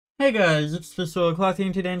Hey guys, it's Clothy,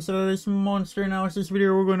 and today instead of this monster analysis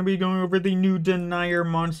video, we're going to be going over the new denier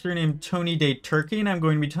monster named TONI DETURKEY, and I'm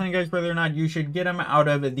going to be telling you guys whether or not you should get him out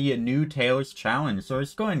of the new Tails challenge. So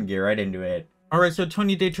let's go ahead and get right into it. Alright, so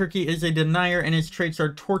TONI DETURKEY is a denier, and his traits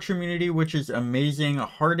are Torch Immunity, which is amazing,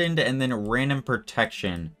 Hardened, and then Random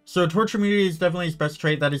Protection. So Torch Immunity is definitely his best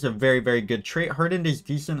trait. That is a very, very good trait. Hardened is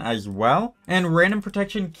decent as well. And Random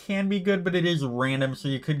Protection can be good, but it is random, so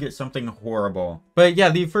you could get something horrible. But yeah,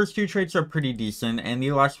 the first two traits are pretty decent, and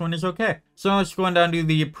the last one is okay. So let's go on down to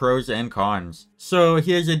the pros and cons. So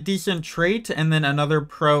he has a decent trait, and then another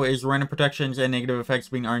pro is random protections and negative effects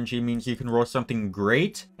being RNG means you can roll something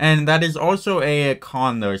great. And that is also a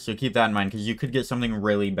con though, so keep that in mind because you could get something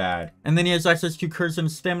really bad. And then he has access to Curse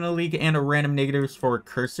and Stamina Leak and a random negatives for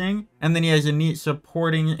cursing. And then he has a neat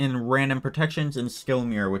supporting in random protections and skill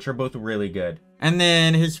mirror, which are both really good. And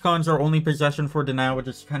then his cons are only possession for denial, which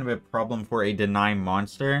is kind of a problem for a deny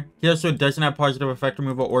monster. He also doesn't have positive effect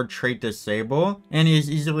removal or trait disable, and he is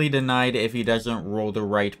easily denied if he doesn't roll the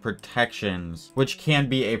right protections, which can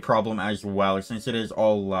be a problem as well since it is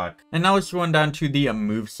all luck. And now let's go on down to the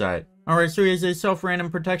moveset. Alright, so he has a self-random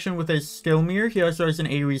protection with a skill mirror. He also has an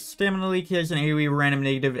AoE stamina leak. He has an AoE random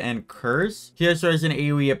negative and curse. He also has an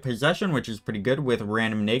AoE possession, which is pretty good, with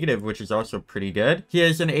random negative, which is also pretty good. He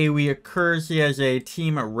has an AoE curse. He has a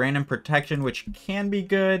team random protection, which can be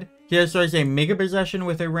good. He also has a Mega Possession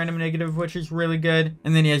with a random negative, which is really good.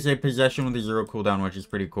 And then he has a Possession with a 0 cooldown, which is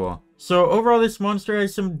pretty cool. So overall, this monster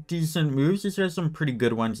has some decent moves. This has some pretty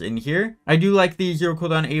good ones in here. I do like the 0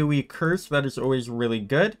 cooldown AoE Curse. That is always really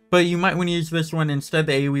good. But you might want to use this one instead,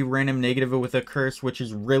 the AoE random negative with a Curse, which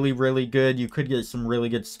is really, really good. You could get some really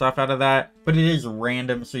good stuff out of that. But it is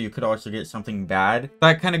random, so you could also get something bad.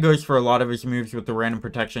 That kind of goes for a lot of his moves with the random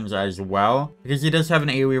protections as well. Because he does have an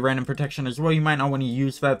AoE random protection as well. You might not want to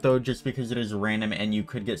use that though, just because it is random and you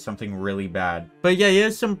could get something really bad. But yeah, he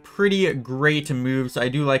has some pretty great moves. I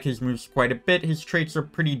do like his moves quite a bit. His traits are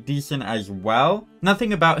pretty decent as well.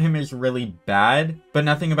 Nothing about him is really bad, but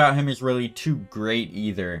nothing about him is really too great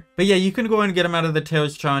either. But yeah, you can go and get him out of the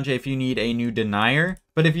Tails challenge if you need a new denier.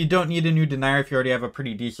 But if you don't need a new denier, if you already have a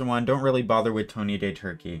pretty decent one, don't really bother with TONI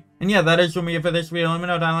DETURKEY. And yeah, that is what we have for this video. Let me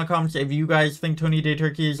know down in the comments if you guys think TONI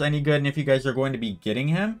DETURKEY is any good and if you guys are going to be getting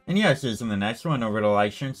him. And yeah, see you in the next one. Over to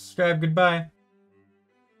like, share, and subscribe. Goodbye.